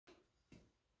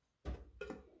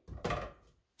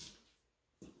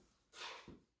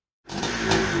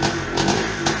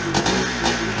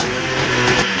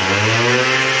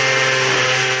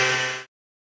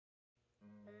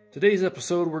Today's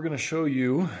episode, we're going to show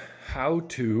you how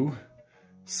to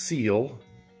seal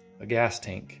a gas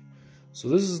tank. So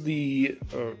this is the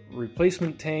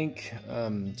replacement tank,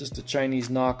 just a Chinese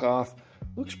knockoff.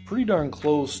 Looks pretty darn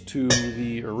close to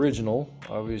the original.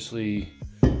 Obviously,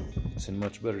 it's in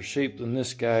much better shape than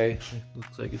this guy. It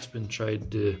looks like it's been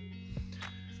tried to,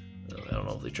 I don't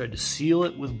know if they tried to seal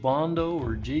it with Bondo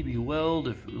or JB Weld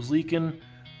if it was leaking,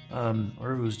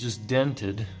 or if it was just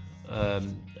dented. I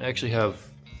actually have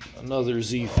another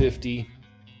Z50,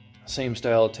 same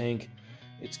style of tank.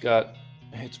 It's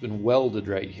been welded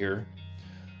right here.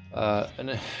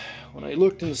 And when I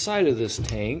looked inside of this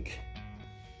tank,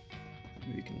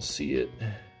 you can see it.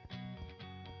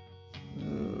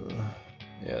 Yeah,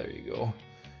 there you go.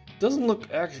 It doesn't look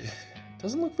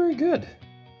very good.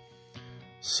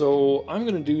 So I'm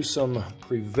going to do some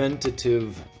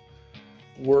preventative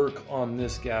work on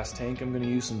this gas tank. I'm going to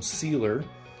use some sealer.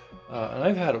 And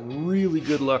I've had really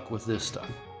good luck with this stuff.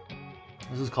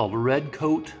 This is called Red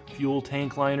Kote fuel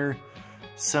tank liner.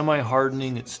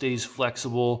 Semi-hardening, it stays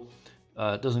flexible,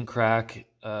 it doesn't crack.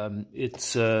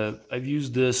 I've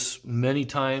used this many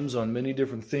times on many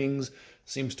different things.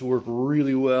 Seems to work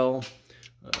really well.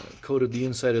 Coated the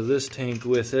inside of this tank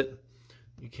with it.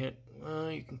 You can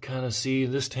kind of see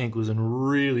this tank was in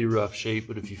really rough shape,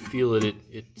 but if you feel it,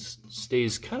 it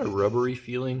stays kind of rubbery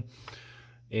feeling.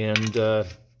 And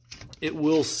it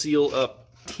will seal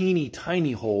up teeny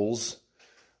tiny holes,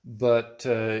 but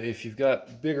if you've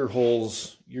got bigger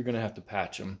holes, you're going to have to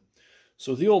patch them.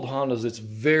 So the old Hondas, it's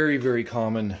very, very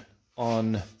common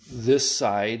on this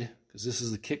side, because this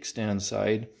is the kickstand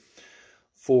side,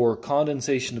 for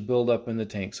condensation to build up in the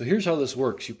tank. So here's how this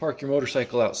works. You park your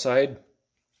motorcycle outside,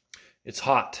 it's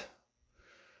hot,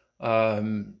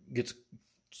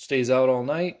 stays out all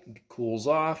night, cools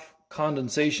off.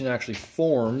 Condensation actually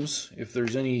forms if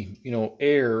there's any,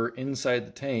 air inside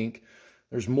the tank.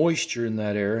 There's moisture in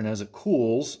that air, and as it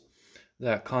cools,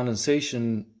 that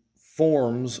condensation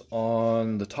forms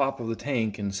on the top of the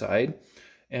tank inside.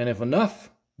 And if enough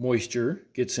moisture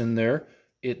gets in there,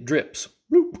 it drips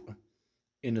bloop,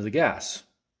 into the gas.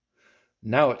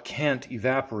 Now it can't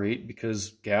evaporate because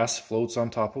gas floats on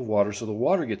top of water, so the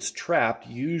water gets trapped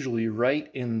usually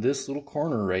right in this little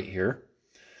corner right here.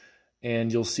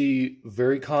 And you'll see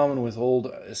very common with old,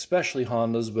 especially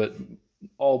Hondas, but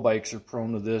all bikes are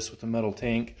prone to this with a metal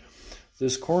tank.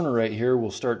 This corner right here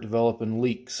will start developing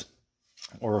leaks,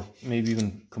 or maybe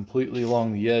even completely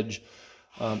along the edge.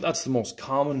 That's the most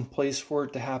common place for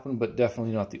it to happen, but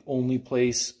definitely not the only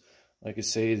place. Like I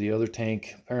say, the other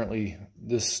tank, apparently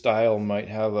this style might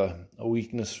have a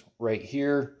weakness right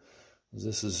here.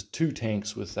 This is two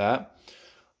tanks with that.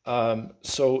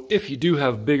 So if you do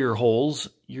have bigger holes,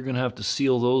 you're going to have to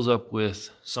seal those up with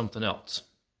something else.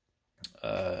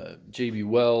 JB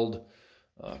Weld,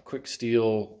 quick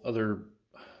steel, other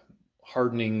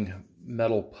hardening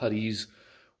metal putties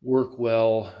work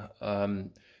well.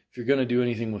 If you're going to do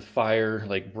anything with fire,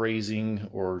 like brazing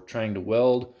or trying to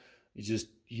weld,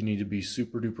 you need to be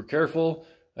super duper careful.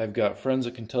 I've got friends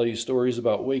that can tell you stories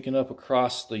about waking up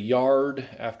across the yard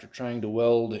after trying to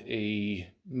weld a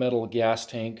metal gas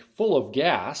tank full of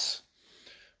gas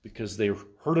because they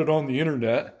heard it on the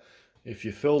internet. If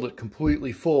you filled it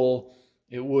completely full,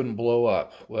 it wouldn't blow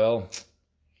up. Well,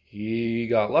 he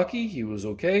got lucky, he was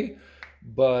okay,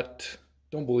 but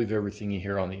don't believe everything you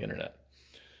hear on the internet.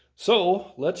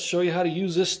 So let's show you how to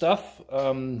use this stuff.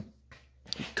 A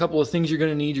couple of things you're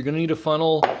going to need. You're going to need a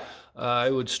funnel. I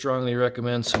would strongly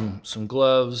recommend some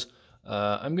gloves.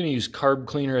 I'm going to use carb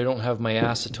cleaner. I don't have my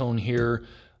acetone here.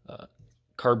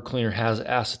 Carb cleaner has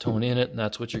acetone in it, and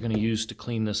that's what you're going to use to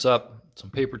clean this up.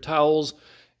 Some paper towels,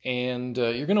 and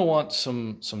you're going to want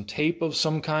some tape of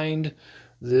some kind.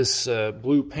 This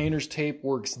blue painter's tape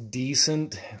works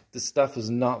decent. This stuff is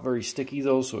not very sticky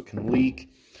though, so it can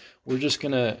leak. We're just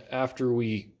going to, after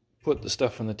we put the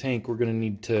stuff in the tank, we're going to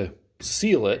need to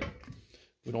seal it.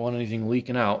 We don't want anything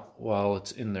leaking out while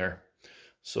it's in there.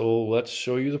 So let's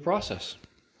show you the process.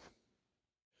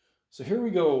 So here we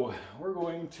go. We're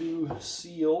going to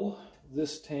seal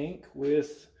this tank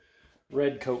with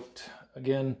Red Kote.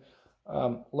 Again,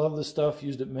 love this stuff,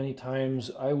 used it many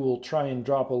times. I will try and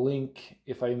drop a link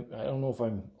if I don't know if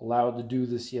I'm allowed to do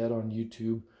this yet on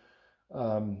YouTube.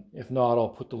 If not, I'll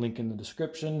put the link in the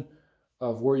description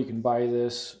of where you can buy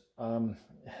this.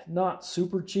 Not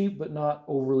super cheap, but not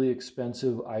overly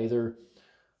expensive either.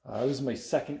 This is my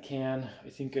second can. I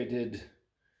think I did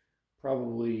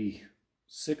probably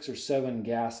 6 or 7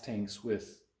 gas tanks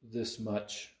with this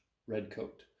much Red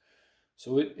Kote.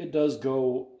 So it does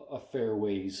go a fair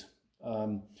ways.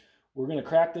 We're going to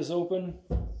crack this open.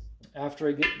 after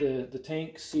I get the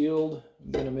tank sealed,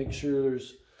 I'm going to make sure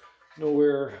there's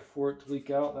nowhere for it to leak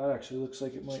out. That actually looks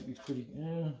like it might be pretty,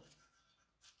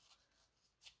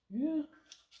 yeah, I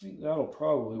think that'll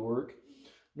probably work.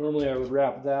 Normally I would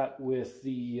wrap that with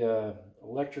the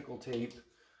electrical tape.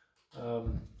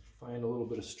 Find a little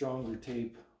bit of stronger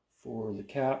tape for the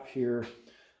cap here.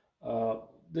 I'll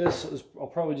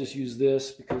probably just use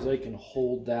this because I can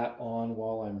hold that on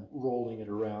while I'm rolling it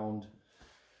around.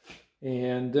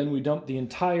 And then we dump the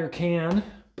entire can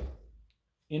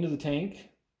into the tank.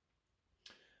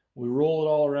 We roll it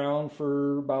all around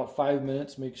for about 5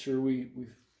 minutes. Make sure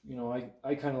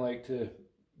I kind of like to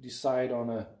decide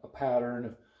on a pattern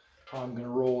of how I'm going to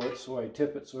roll it. So I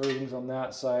tip it so everything's on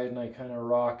that side, and I kind of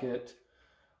rock it.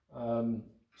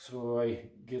 So I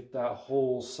get that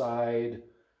whole side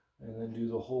and then do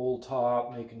the whole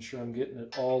top, making sure I'm getting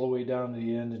it all the way down to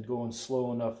the end and going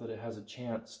slow enough that it has a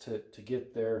chance to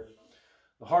get there.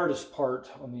 The hardest part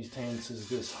on these tanks is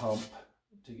this hump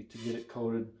to get it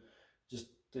coated.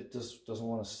 It just doesn't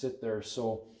want to sit there.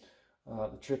 So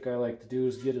the trick I like to do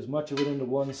is get as much of it into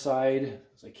one side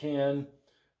as I can,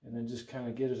 and then just kind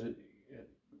of get it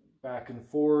back and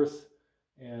forth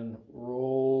and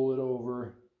roll it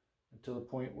over until the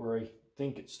point where I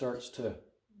think it starts to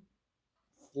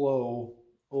flow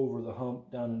over the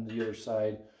hump down into the other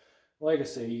side. Like I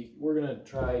say, we're going to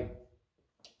try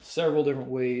several different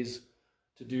ways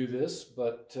to do this,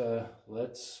 but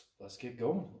let's get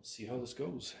going. Let's see how this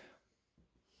goes.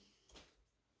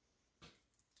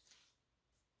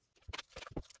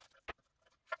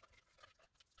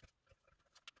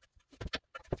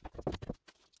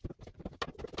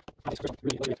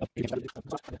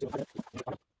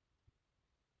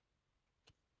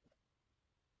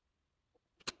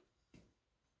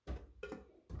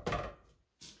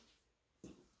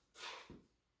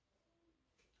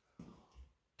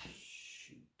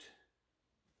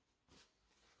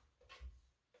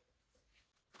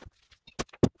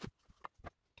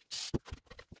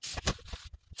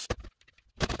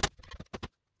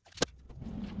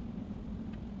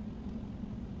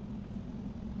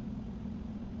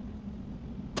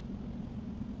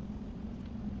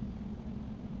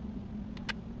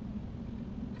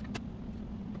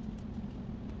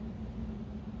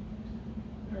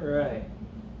 Alright,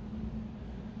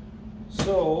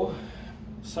 so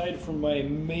aside from my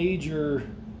major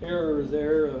error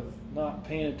there of not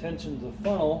paying attention to the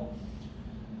funnel,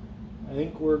 I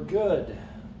think we're good.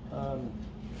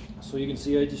 So you can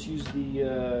see I just used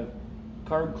the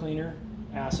carb cleaner,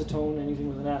 acetone. Anything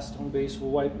with an acetone base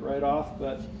will wipe it right off,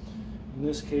 but in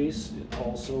this case it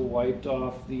also wiped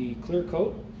off the clear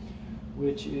coat,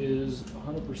 which is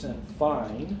 100%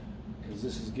 fine, because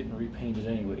this is getting repainted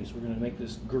anyways. We're going to make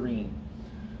this green.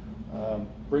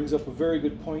 Brings up a very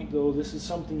good point though. This is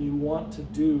something you want to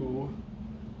do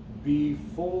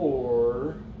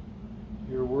before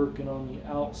you're working on the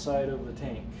outside of the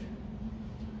tank.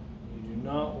 You do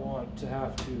not want to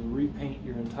have to repaint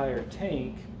your entire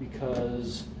tank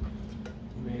because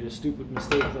you made a stupid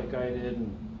mistake like I did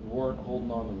and weren't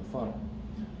holding on to the funnel.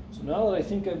 So now that I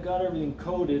think I've got everything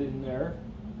coated in there,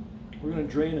 we're going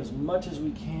to drain as much as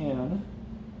we can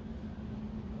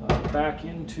back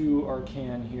into our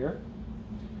can here,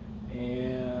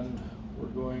 and we're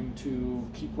going to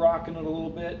keep rocking it a little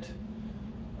bit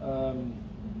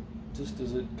just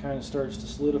as it kind of starts to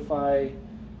solidify,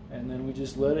 and then we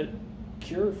just let it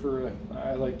cure for,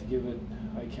 I like to give it,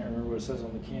 I can't remember what it says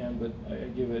on the can, but I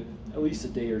give it at least a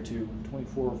day or two,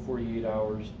 24 or 48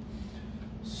 hours.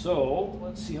 So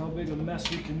let's see how big a mess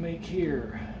we can make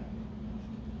here.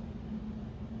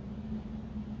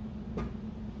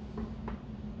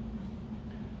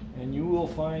 And you will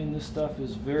find this stuff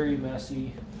is very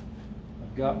messy.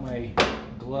 I've got my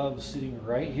gloves sitting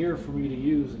right here for me to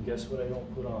use, and guess what I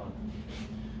don't put on?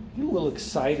 I get a little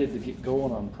excited to get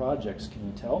going on projects, can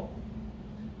you tell?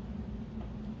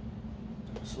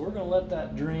 So we're going to let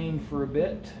that drain for a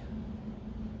bit,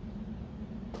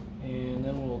 and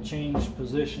then we'll change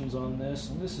positions on this.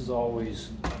 And this is always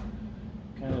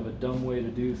kind of a dumb way to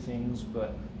do things,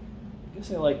 but I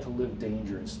guess I like to live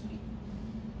dangerously.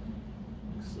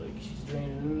 Looks like she's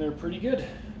draining in there pretty good.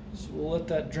 So we'll let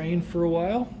that drain for a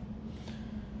while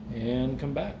and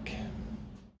come back.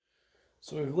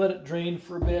 So we've let it drain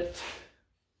for a bit.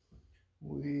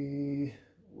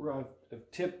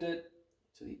 I've tipped it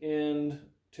to the end,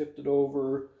 tipped it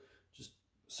over just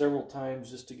several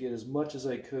times just to get as much as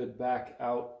I could back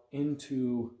out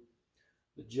into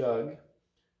the jug,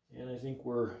 and I think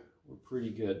we're pretty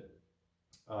good.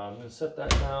 I'm going to set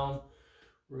that down.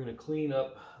 We're going to clean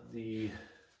up the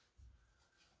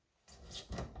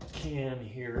can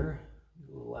here.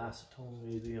 a little acetone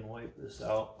maybe and wipe this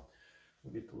out.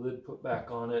 We'll get the lid put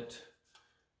back on it,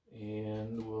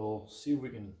 and we'll see if we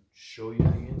can show you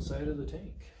the inside of the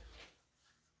tank.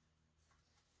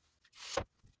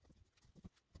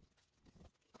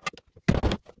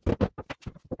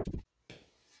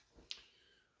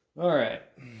 All right,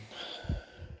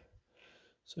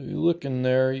 so you look in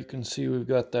there, you can see we've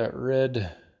got that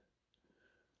red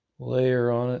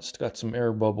layer on it. It's got some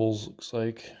air bubbles, looks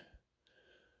like.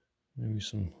 Maybe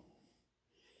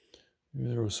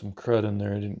there was some crud in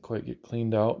there. I didn't quite get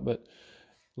cleaned out, but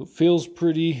it feels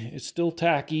pretty. It's still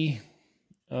tacky.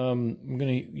 I'm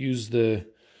going to use the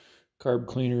carb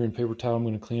cleaner and paper towel. I'm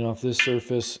going to clean off this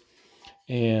surface,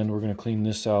 and we're going to clean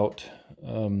this out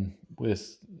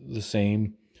with the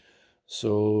same,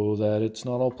 so that it's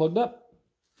not all plugged up.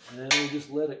 And then we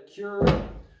just let it cure.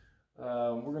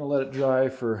 We're going to let it dry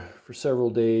for several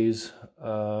days.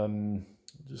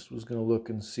 Just was going to look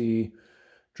and see.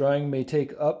 Drying may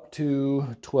take up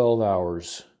to 12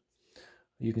 hours.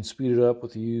 You can speed it up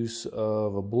with the use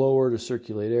of a blower to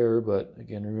circulate air, but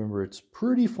again, remember, it's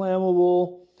pretty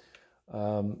flammable.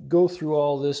 Go through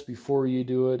all this before you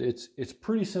do it. It's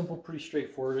pretty simple, pretty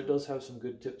straightforward. It does have some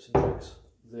good tips and tricks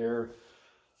there.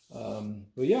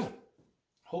 But yeah,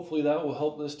 hopefully that will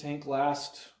help this tank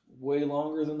last way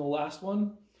longer than the last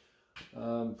one.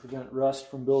 Prevent rust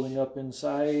from building up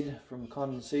inside from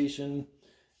condensation.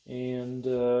 And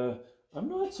I'm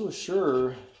not so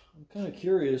sure. I'm kind of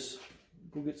curious.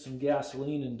 Go get some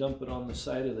gasoline and dump it on the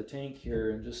side of the tank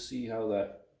here and just see how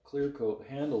that clear coat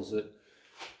handles it.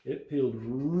 It peeled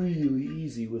really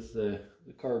easy with the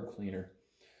carb cleaner.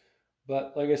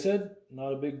 But like I said,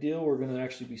 not a big deal. We're going to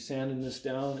actually be sanding this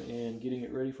down and getting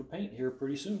it ready for paint here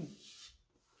pretty soon.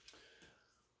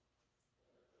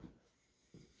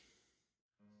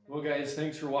 Well guys,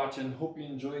 thanks for watching. Hope you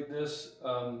enjoyed this.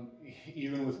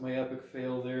 Even with my epic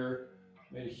fail there,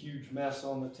 made a huge mess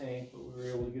on the tank, but we were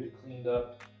able to get it cleaned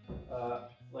up.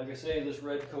 Like I say, this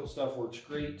Red Kote stuff works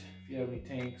great. If you have any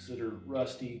tanks that are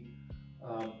rusty,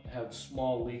 have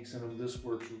small leaks in them, this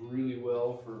works really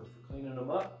well for cleaning them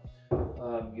up.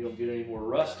 You don't get any more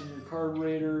rust in your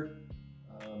carburetor.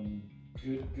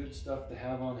 Good stuff to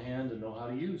have on hand and know how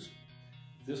to use.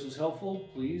 If this was helpful,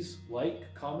 please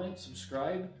like, comment,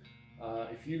 subscribe.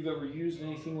 If you've ever used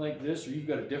anything like this, or you've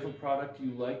got a different product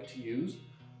you like to use,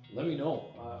 let me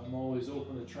know. I'm always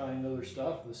open to trying other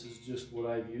stuff. This is just what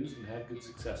I've used and had good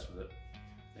success with it.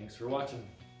 Thanks for watching.